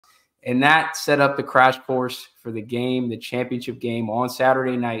And that set up the crash course for the game, the championship game on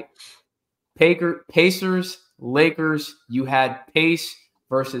Saturday night. Pacers, Lakers, you had pace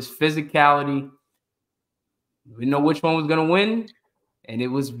versus physicality. We didn't know which one was going to win. And it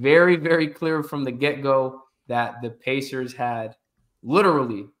was very, very clear from the get-go that the Pacers had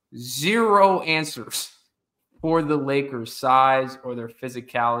literally zero answers for the Lakers' size or their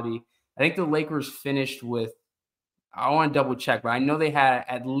physicality. I think the Lakers finished with, I want to double check, but I know they had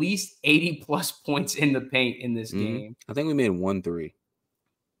at least 80-plus points in the paint in this game. I think we made 1-3.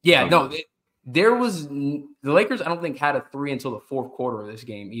 Yeah, no, there was the Lakers, I don't think, had a three until the fourth quarter of this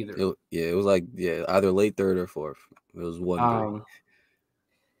game either. It was like, either late third or fourth. It was 1-3.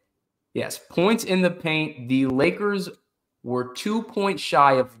 Yes, points in the paint. The Lakers were 2 points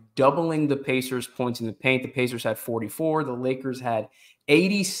shy of doubling the Pacers' points in the paint. The Pacers had 44. The Lakers had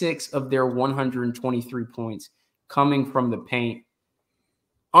 86 of their 123 points coming from the paint.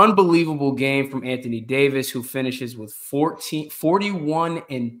 Unbelievable game from Anthony Davis, who finishes with 41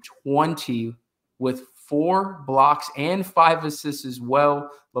 and 20 with 4 blocks and 5 assists as well.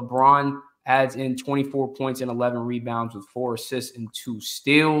 LeBron adds in 24 points and 11 rebounds with 4 assists and 2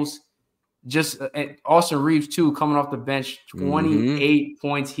 steals. Just Austin Reeves, too, coming off the bench, 28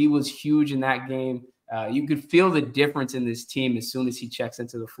 points. He was huge in that game. You could feel the difference in this team as soon as he checks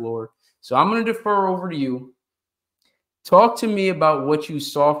into the floor. So I'm going to defer over to you. Talk to me about what you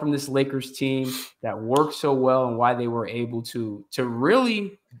saw from this Lakers team that worked so well and why they were able to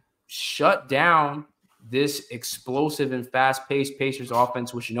really shut down this explosive and fast-paced Pacers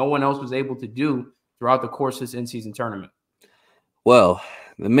offense, which no one else was able to do throughout the course of this in-season tournament. Well,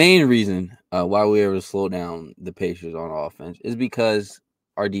 the main reason why we were able to slow down the Pacers on offense is because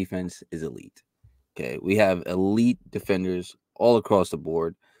our defense is elite. Okay, we have elite defenders all across the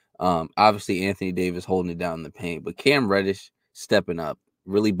board. Obviously, Anthony Davis holding it down in the paint, but Cam Reddish stepping up,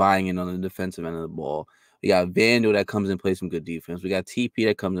 really buying in on the defensive end of the ball. We got Vandal that comes in and plays some good defense. We got TP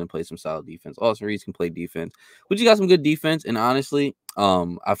that comes in and plays some solid defense. Austin Reeves can play defense. We just got some good defense. And honestly,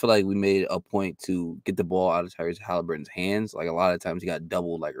 I feel like we made a point to get the ball out of Tyrese Haliburton's hands. Like a lot of times he got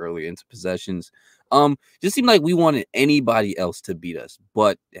doubled like earlier into possessions. Just seemed like we wanted anybody else to beat us,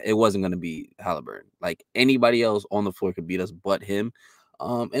 but it wasn't going to be Haliburton. Like anybody else on the floor could beat us but him.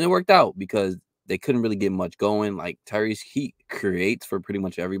 And it worked out because they couldn't really get much going. Like Tyrese, he creates for pretty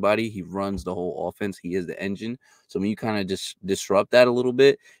much everybody. He runs the whole offense. He is the engine. So when you kind of just disrupt that a little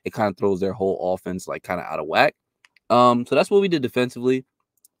bit, it kind of throws their whole offense like kind of out of whack. So that's what we did defensively.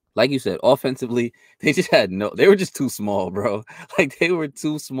 Like you said, offensively, they just they were just too small, bro. Like they were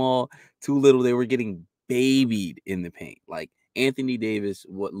too small, too little. They were getting babied in the paint. Like Anthony Davis,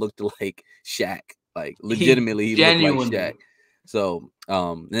 what looked like Shaq. Like legitimately, he looked like Shaq. So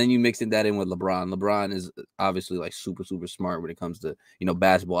then you mix that in with LeBron. LeBron is obviously like super, super smart when it comes to,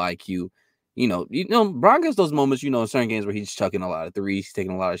 basketball IQ. LeBron gets those moments, in certain games where he's chucking a lot of threes, he's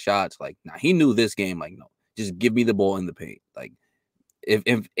taking a lot of shots. Like, he knew this game, like, no, just give me the ball in the paint. Like, if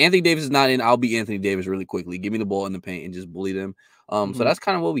Anthony Davis is not in, I'll beat Anthony Davis really quickly. Give me the ball in the paint and just bully them. So that's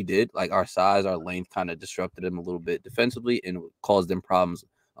kind of what we did. Like, our size, our length kind of disrupted them a little bit defensively and caused them problems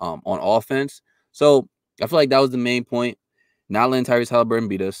on offense. So I feel like that was the main point. Not letting Tyrese Haliburton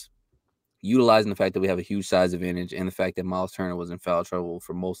beat us, utilizing the fact that we have a huge size advantage and the fact that Miles Turner was in foul trouble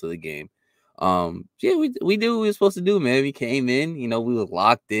for most of the game. We did what we were supposed to do, man. We came in, we were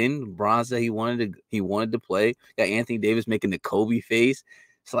locked in. LeBron said he wanted to play. Got Anthony Davis making the Kobe face.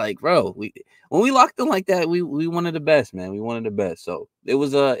 It's like, bro, when we locked in like that, we wanted the best, man. We wanted the best. So it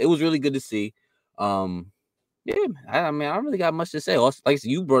was really good to see. Yeah, I don't really got much to say. Like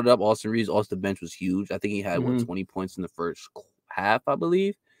you brought it up, Austin Reeves off the bench was huge. I think he had 20 points in the first half, I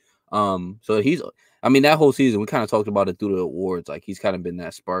believe. So that whole season, we kind of talked about it through the awards. Like he's kind of been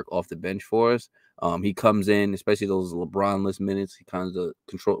that spark off the bench for us. He comes in, especially those LeBron-less minutes. He kind of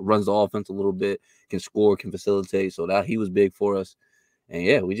runs the offense a little bit, can score, can facilitate. So that he was big for us. And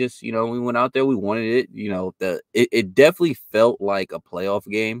yeah, we just, we went out there, we wanted it. It definitely felt like a playoff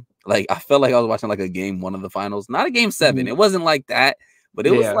game. Like I felt like I was watching like a game 1 of the finals, not a game 7. It wasn't like that, but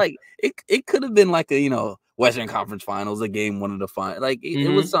it was like it could have been like a Western Conference Finals, a game 1 of the finals. Like it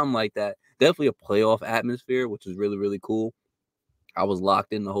was something like that. Definitely a playoff atmosphere, which was really, really cool. I was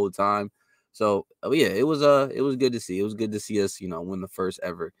locked in the whole time. So yeah, it was good to see. It was good to see us, win the first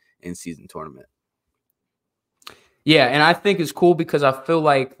ever in-season tournament. Yeah, and I think it's cool because I feel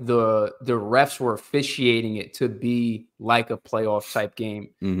like the refs were officiating it to be like a playoff type game,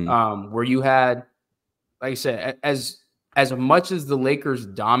 where you had, like I said, as much as the Lakers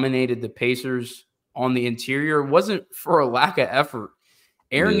dominated the Pacers on the interior, it wasn't for a lack of effort.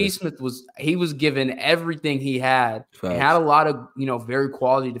 Aaron Yeah. Nesmith was given everything he had and had Facts. a lot of, very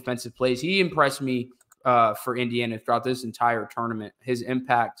quality defensive plays. He impressed me for Indiana throughout this entire tournament. His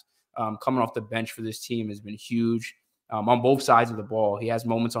impact coming off the bench for this team has been huge on both sides of the ball. He has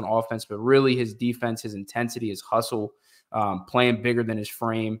moments on offense, but really his defense, his intensity, his hustle, playing bigger than his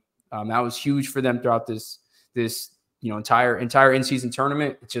frame. That was huge for them throughout this entire in-season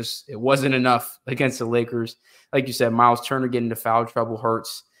tournament. It wasn't enough against the Lakers. Like you said, Miles Turner getting into foul trouble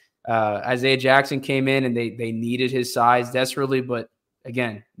hurts. Isaiah Jackson came in and they needed his size desperately, but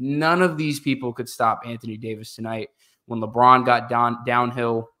again, none of these people could stop Anthony Davis tonight. When LeBron got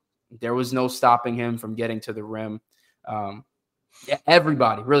downhill, there was no stopping him from getting to the rim.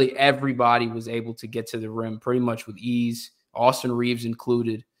 Everybody was able to get to the rim pretty much with ease, Austin Reeves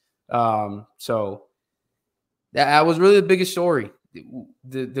included. So that was really the biggest story.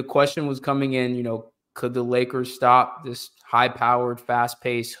 The question was coming in, could the Lakers stop this high-powered,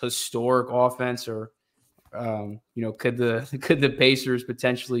 fast-paced, historic offense, or could the Pacers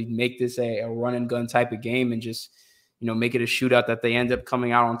potentially make this a run and gun type of game and just make it a shootout that they end up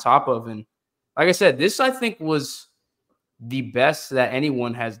coming out on top of? And like I said, this I think was the best that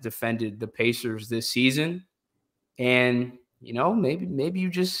anyone has defended the Pacers this season. And maybe you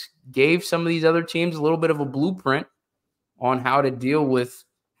just gave some of these other teams a little bit of a blueprint on how to deal with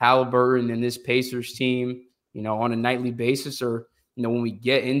Haliburton and this Pacers team, on a nightly basis, or, when we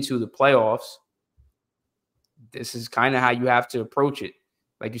get into the playoffs. This is kind of how you have to approach it.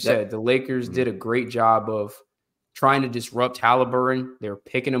 Like you said, the Lakers did a great job of trying to disrupt Haliburton. They were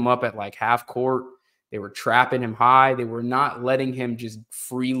picking him up at like half court. They were trapping him high. They were not letting him just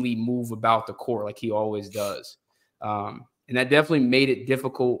freely move about the court like he always does. And that definitely made it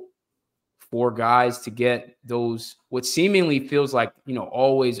difficult for guys to get those, what seemingly feels like,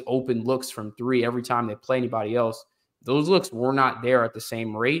 always open looks from three every time they play anybody else. Those looks were not there at the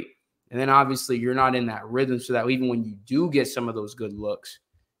same rate. And then obviously you're not in that rhythm, so that even when you do get some of those good looks,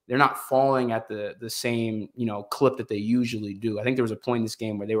 they're not falling at the same, clip that they usually do. I think there was a point in this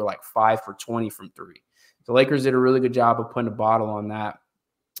game where they were like 5 for 20 from three. The Lakers did a really good job of putting a bottle on that,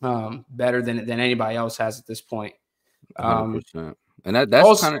 better than anybody else has at this point. 100%. And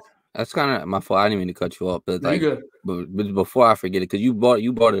that's kind of my fault. I didn't mean to cut you off, but but before I forget it, because you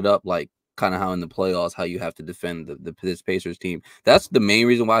brought it up, like kind of how in the playoffs, how you have to defend this Pacers team. That's the main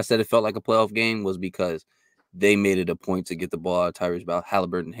reason why I said it felt like a playoff game, was because they made it a point to get the ball out of Tyrese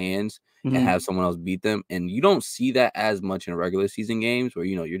Haliburton's hands and have someone else beat them. And you don't see that as much in regular season games where,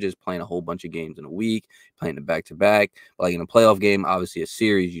 you're just playing a whole bunch of games in a week, playing the back-to-back. Like in a playoff game, obviously a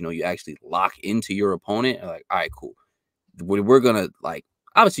series, you actually lock into your opponent and like, all right, cool. We're going to, like,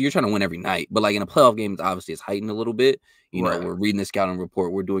 obviously you're trying to win every night, but like in a playoff game, obviously it's heightened a little bit. We're reading the scouting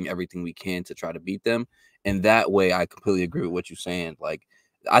report. We're doing everything we can to try to beat them. And that way I completely agree with what you're saying. Like,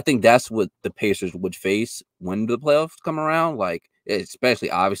 I think that's what the Pacers would face when the playoffs come around. Like, especially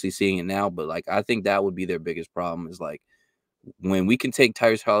obviously seeing it now, but like, I think that would be their biggest problem, is like when we can take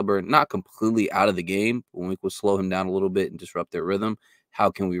Tyrese Haliburton not completely out of the game, when we could slow him down a little bit and disrupt their rhythm, how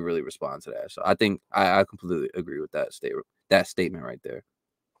can we really respond to that? So I think I completely agree with that statement right there.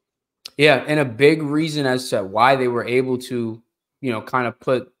 Yeah, and a big reason as to why they were able to, kind of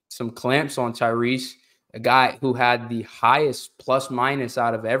put some clamps on Tyrese, a guy who had the highest plus minus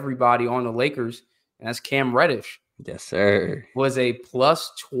out of everybody on the Lakers, and that's Cam Reddish. Yes, sir. Was a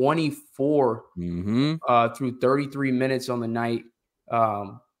plus 24 through 33 minutes on the night.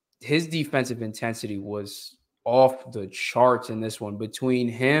 His defensive intensity was off the charts in this one. Between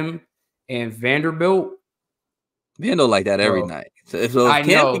him and Vanderbilt, Vando like that every night. So if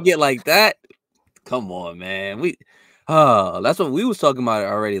Cam can get like that, come on, man. That's what we was talking about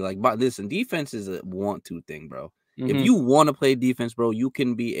already. Like, listen, defense is a want-to thing, bro. If you want to play defense, bro, you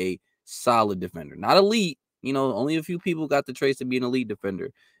can be a solid defender. Not elite. Only a few people got the traits to be an elite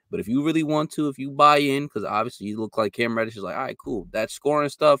defender. But if you really want to, if you buy in, because obviously you look like Cam Reddish is like, all right, cool. That scoring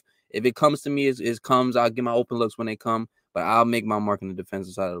stuff, if it comes to me, it comes. I'll get my open looks when they come, but I'll make my mark on the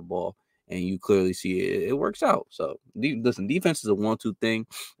defensive side of the ball. And you clearly see it works out. So listen, defense is a 1-2 thing.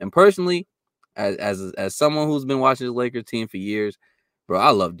 And personally, as someone who's been watching the Lakers team for years, bro,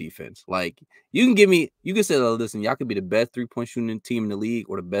 I love defense. Like, you can say, listen, y'all could be the best 3-point shooting team in the league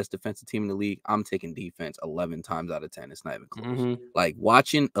or the best defensive team in the league. I'm taking defense 11 times out of 10. It's not even close. Like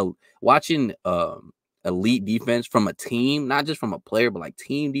watching elite defense from a team, not just from a player, but like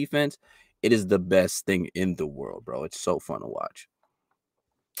team defense, it is the best thing in the world, bro. It's so fun to watch.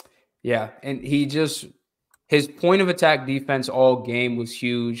 Yeah, and his point of attack defense all game was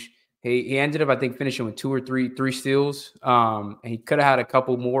huge. He ended up, I think, finishing with 2 or 3 steals. And he could have had a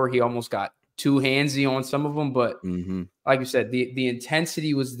couple more. He almost got too handsy on some of them. But like you said, the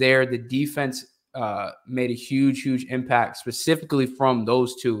intensity was there. The defense made a huge impact, specifically from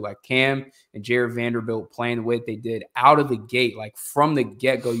those two, like Cam and Jared Vanderbilt playing the way that they did out of the gate. Like from the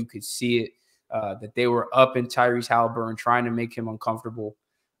get-go, you could see it, that they were up in Tyrese Haliburton, trying to make him uncomfortable.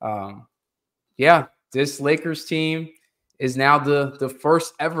 Yeah, this Lakers team is now the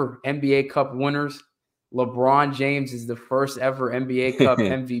first ever NBA Cup winners. LeBron James is the first ever NBA Cup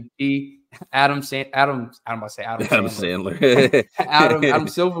MVP. Adam Sandler. Adam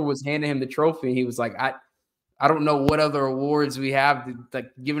Silver was handing him the trophy, and he was like, I don't know what other awards we have, like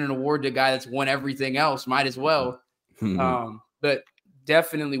giving an award to a guy that's won everything else. Might as well. But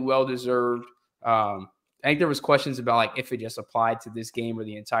definitely well deserved. I think there was questions about like if it just applied to this game or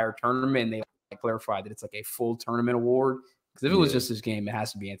the entire tournament, and they clarified that it's like a full tournament award. Because if it was just this game, it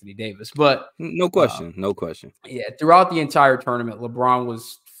has to be Anthony Davis. But no question. Yeah, throughout the entire tournament, LeBron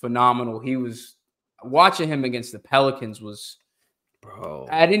was phenomenal. He was watching him against the Pelicans was, bro.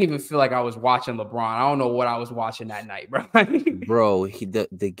 I didn't even feel like I was watching LeBron. I don't know what I was watching that night, bro. Bro,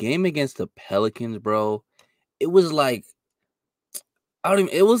 the game against the Pelicans, bro, it was like,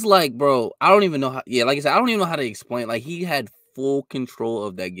 bro, I don't even know how. Yeah, like I said, I don't even know how to explain. Like, he had full control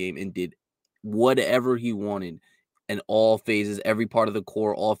of that game and did whatever he wanted in all phases, every part of the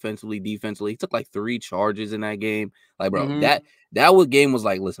court, offensively, defensively. He took like 3 charges in that game. Like, bro, that game was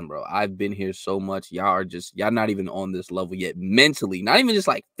like, listen, bro, I've been here so much. Y'all not even on this level yet mentally. Not even just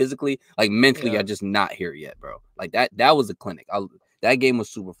like physically, like mentally, y'all just not here yet, bro. Like that was a clinic. That game was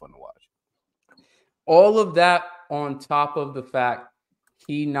super fun to watch. All of that on top of the fact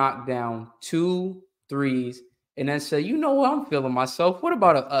he knocked down 2 threes and then said, you know what, I'm feeling myself. What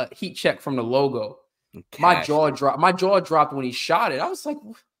about a heat check from the logo? My jaw dropped when he shot it. I was like,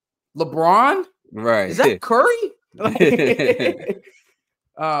 LeBron? Right. Is that Curry?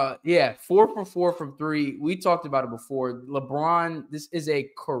 4 for 4 from 3. We talked about it before. LeBron, this is a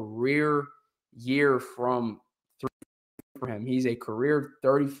career year from 3 for him. He's a career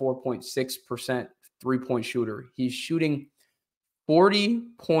 34.6% three-point shooter. He's shooting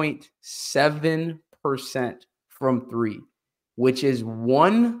 40.7% from 3, which is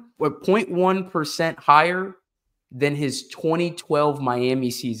 0.1% higher than his 2012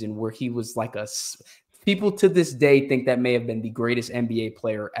 Miami season, where he was like people to this day think that may have been the greatest NBA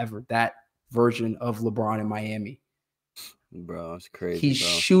player ever, that version of LeBron in Miami. Bro, it's crazy. He's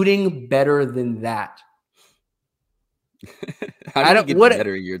shooting better than that. How did he get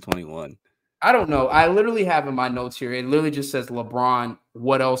better in year 21? I don't know. I literally have in my notes here, it literally just says LeBron.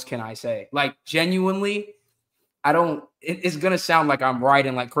 What else can I say? Like, genuinely, it's going to sound like I'm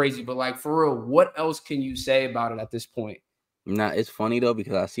writing like crazy, but like for real, what else can you say about it at this point? Nah, it's funny though,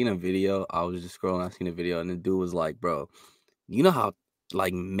 because I seen a video. I was just scrolling. I seen a video, and the dude was like, bro, you know how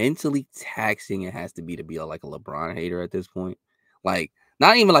like mentally taxing it has to be like a LeBron hater at this point? Like,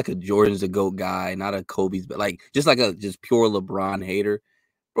 not even like a Jordan's a GOAT guy, not a Kobe's, but like just pure LeBron hater.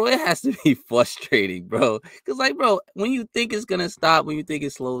 Bro, it has to be frustrating, bro. Because like, bro, when you think it's going to stop, when you think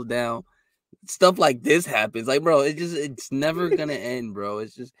it slows down, stuff like this happens. Like, bro, it's never gonna end, bro.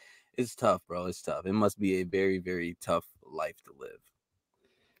 It's tough, bro. It's tough. It must be a very, very tough life to live.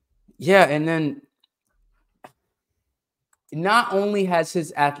 Yeah, and then not only has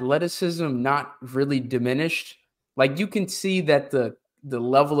his athleticism not really diminished, like you can see that the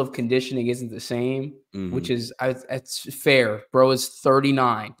level of conditioning isn't the same, which is it's fair, bro. Is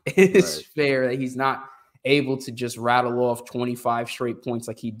 39. It's fair that he's not able to just rattle off 25 straight points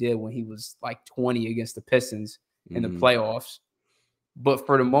like he did when he was like 20 against the Pistons in the playoffs. But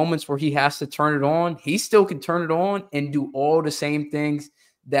for the moments where he has to turn it on, he still can turn it on and do all the same things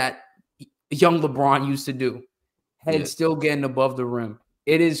that young LeBron used to do. Head still getting above the rim.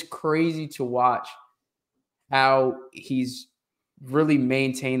 It is crazy to watch how he's really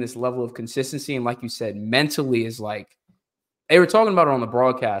maintained this level of consistency. And like you said, mentally is like, they were talking about it on the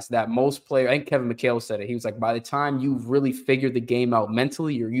broadcast that most players, I think Kevin McHale said it. He was like, by the time you really figure the game out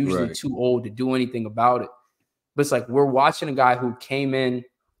mentally, you're usually too old to do anything about it. But it's like, we're watching a guy who came in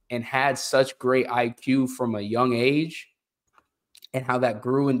and had such great IQ from a young age and how that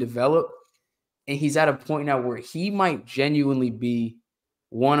grew and developed. And he's at a point now where he might genuinely be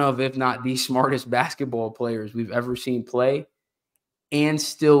one of, if not the smartest basketball players we've ever seen play, and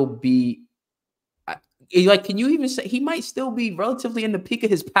still be like, can you even say he might still be relatively in the peak of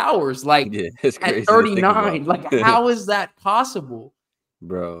his powers? Like, at 39, like how is that possible,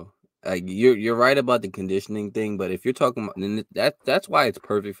 bro? Like, you're right about the conditioning thing, but if you're talking about that's why it's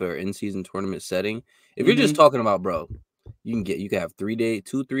perfect for an in-season tournament setting. If you're just talking about, bro, you can have 3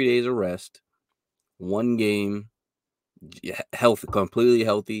 days of rest, 1 game, completely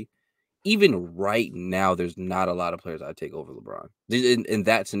healthy. even right now, there's not a lot of players I'd take over LeBron in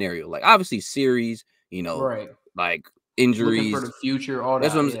that scenario. Like obviously series, Right. like Looking for injuries. the future, all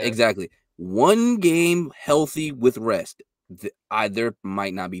That's that. what Yeah. exactly. One game healthy with rest. There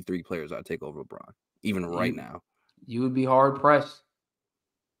might not be 3 players I'd take over LeBron, even right now. You would be hard pressed.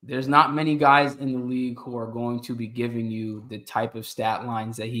 There's not many guys in the league who are going to be giving you the type of stat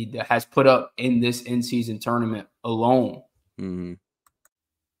lines that he has put up in this in-season tournament alone. Mm-hmm.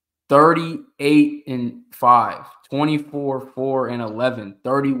 38-5, 24-4-11,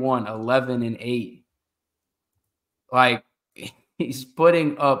 31-11-8. Like, he's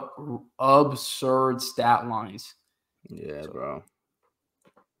putting up absurd stat lines. Yeah, bro.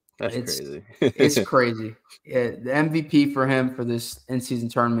 That's crazy. It's crazy. Yeah, the MVP for him for this in-season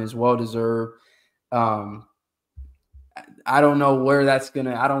tournament is well deserved. I don't know where that's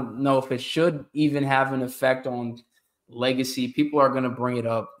gonna. I don't know if it should even have an effect on legacy. People are gonna bring it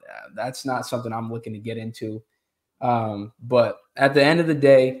up. That's not something I'm looking to get into. But at the end of the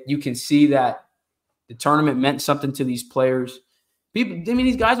day, you can see that the tournament meant something to these players. People, I mean,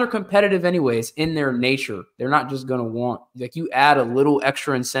 these guys are competitive anyways in their nature. They're not just gonna want, like, you add a little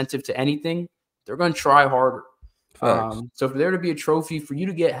extra incentive to anything, they're gonna try harder. So for there to be a trophy, for you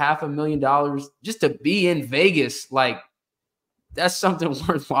to get $500,000 just to be in Vegas, like, that's something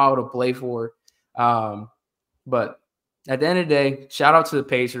worthwhile to play for. But at the end of the day, shout out to the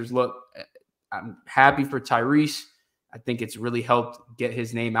Pacers. Look, I'm happy for Tyrese. I think it's really helped get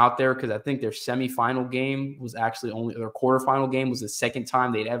his name out there because I think their semifinal game was actually only their quarterfinal game was the second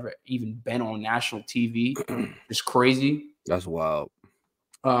time they'd ever even been on national TV. It's crazy. That's wild.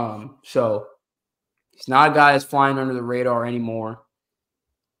 So he's not a guy that's flying under the radar anymore.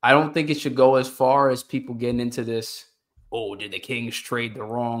 I don't think it should go as far as people getting into this. Oh, did the Kings trade the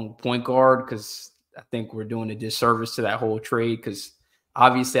wrong point guard? Because I think we're doing a disservice to that whole trade because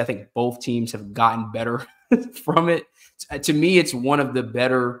obviously I think both teams have gotten better from it. To me, it's one of the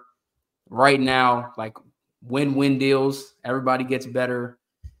better right now, like win-win deals. Everybody gets better.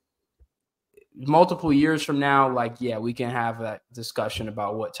 Multiple years from now, like, yeah, we can have that discussion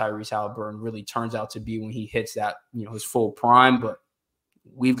about what Tyrese Haliburton really turns out to be when he hits that, his full prime. But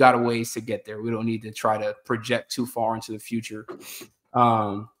we've got a ways to get there. We don't need to try to project too far into the future.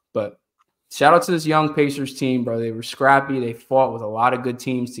 But shout out to this young Pacers team, bro. They were scrappy. They fought with a lot of good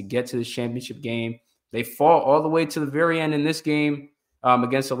teams to get to this championship game. They fought all the way to the very end in this game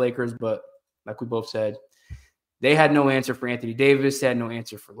against the Lakers. But like we both said, they had no answer for Anthony Davis. They had no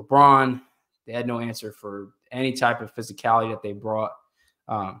answer for LeBron. They had no answer for any type of physicality that they brought.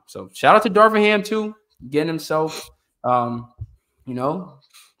 So shout out to Darvin Ham too, getting himself,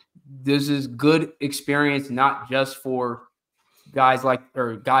 this is good experience, not just for guys like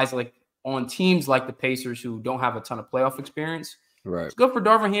on teams like the Pacers who don't have a ton of playoff experience. Right. It's good for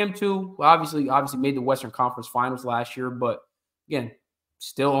Darvin Ham too. Well, obviously made the Western Conference Finals last year, but again,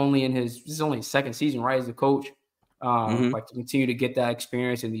 still only this is only his second season, right, as a coach. Like to continue to get that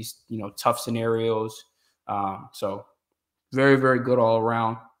experience in these, tough scenarios. So very, very good all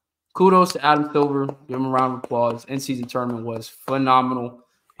around. Kudos to Adam Silver. Give him a round of applause. In-season tournament was phenomenal.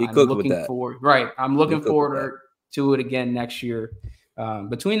 I'm looking forward to it again next year.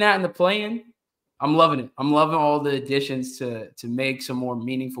 Between that and the play-in, I'm loving it. I'm loving all the additions to make some more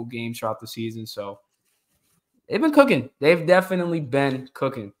meaningful games throughout the season. So they've been cooking. They've definitely been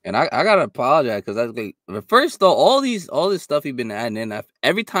cooking. And I gotta apologize because at first though, all this stuff he's been adding in.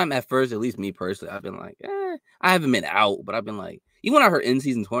 Every time at first, at least me personally, I've been like, I haven't been out, but I've been like, even when I heard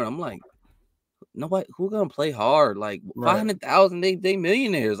in-season tournament, I'm like, nobody who gonna play hard? Like 500,000, they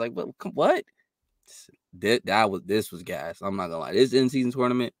millionaires. Like what? This was gas. I'm not gonna lie. This in-season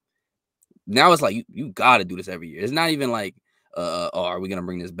tournament. Now it's like you gotta do this every year. It's not even like are we gonna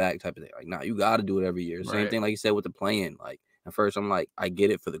bring this back type of thing. Like, nah, you gotta do it every year. Same thing like you said with the play-in. Like at first I'm like, I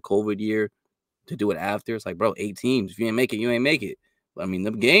get it for the COVID year to do it after. It's like, bro, 8 teams. If you ain't make it, you ain't make it. But I mean,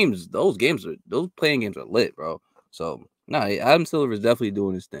 those play-in games are lit, bro. So no, Adam Silver is definitely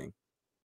doing his thing.